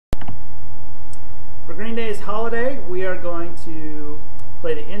For Green Day's Holiday, we are going to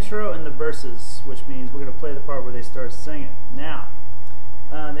play the intro and the verses, which means we're going to play the part where they start singing. Now,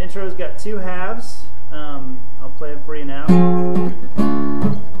 the intro's got two halves. I'll play it for you now.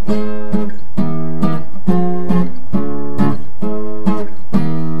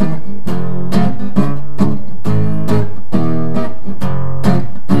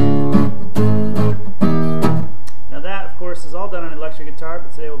 Is all done on electric guitar,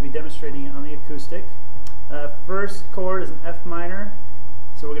 but today we'll be demonstrating it on the acoustic. First chord is an F minor,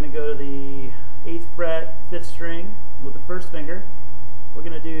 so we're going to go to the 8th fret, 5th string with the first finger. We're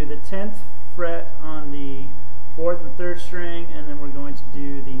going to do the 10th fret on the 4th and 3rd string, and then we're going to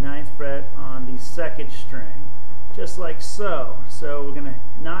do the 9th fret on the 2nd string, just like so. So we're going to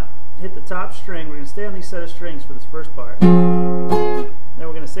not hit the top string, we're going to stay on these set of strings for this first part. Then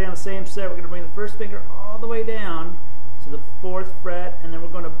we're going to stay on the same set, we're going to bring the first finger all the way down to the 4th fret, and then we're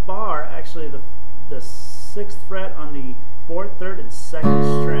going to bar actually the 6th fret on the 4th, 3rd, and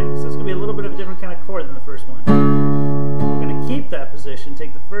 2nd string. So it's going to be a little bit of a different kind of chord than the first one. We're going to keep that position,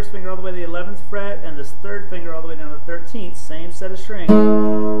 take the first finger all the way to the 11th fret, and this 3rd finger all the way down to the 13th, same set of strings.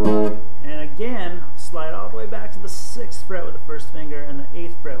 And again, slide all the way back to the 6th fret with the first finger, and the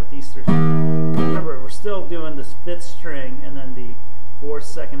 8th fret with these three. Remember, we're still doing this 5th string, and then the 4th,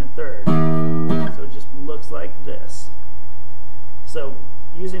 2nd, and 3rd. So it just looks like this. So,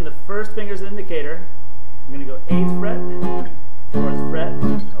 using the first finger as an indicator, we're going to go 8th fret, 4th fret,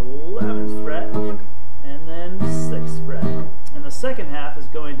 11th fret, and then 6th fret. And the second half is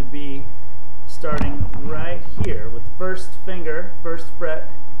going to be starting right here with the first finger, 1st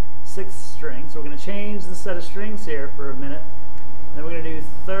fret, 6th string. So we're going to change the set of strings here for a minute. Then we're going to do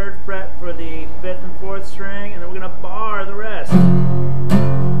 3rd fret for the 5th and 4th string, and then we're going to bar the rest.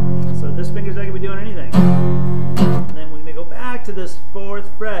 So this finger's not going to be doing anything. And then we're going to go back to this 4th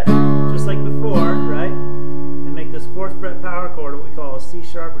fret, just like before, right? And make this 4th fret power chord, what we call a C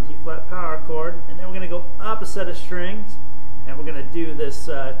sharp or D flat power chord. And then we're going to go up a set of strings, and we're going to do this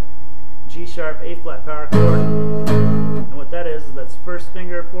G sharp A flat power chord. And what that is that's 1st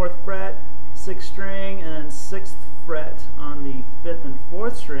finger, 4th fret, 6th string, and then 6th fret on the 5th and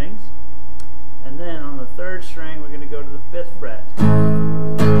 4th strings. And then on the 3rd string, we're going to go to the 5th fret.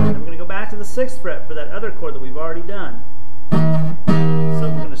 And we're going to go back to the 6th fret for that other chord that we've already done. So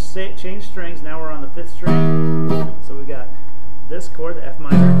we're going to change strings. Now we're on the 5th string. So we've got this chord, the F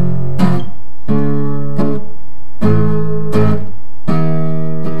minor.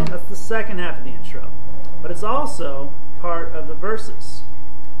 That's the second half of the intro. But it's also part of the verses.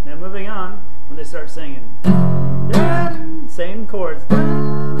 Now moving on, when they start singing, same chords.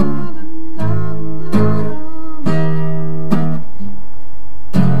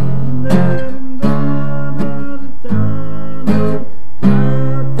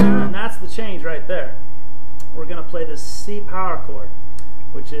 Change right there. We're going to play this C power chord,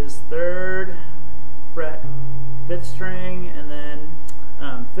 which is 3rd fret, 5th string, and then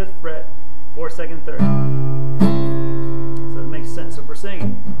 5th fret, 4th, 2nd, 3rd. So it makes sense. So if we're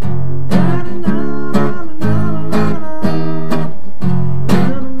singing,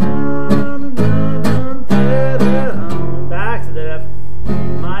 back to the F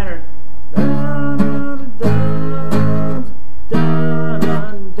minor.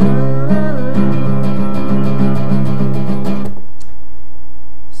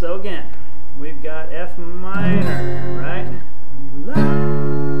 So again, we've got F minor, right? We've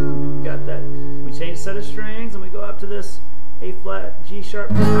got that. We change the set of strings and we go up to this A flat G sharp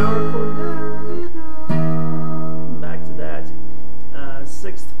power chord. Back to that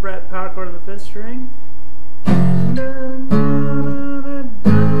 6th fret power chord on the 5th string. So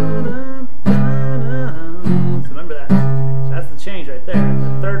remember that. That's the change right there.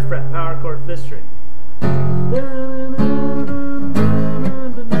 The 3rd fret power chord, 5th string.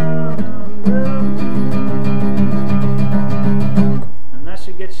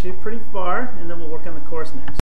 Get you pretty far, and then we'll work on the chorus next.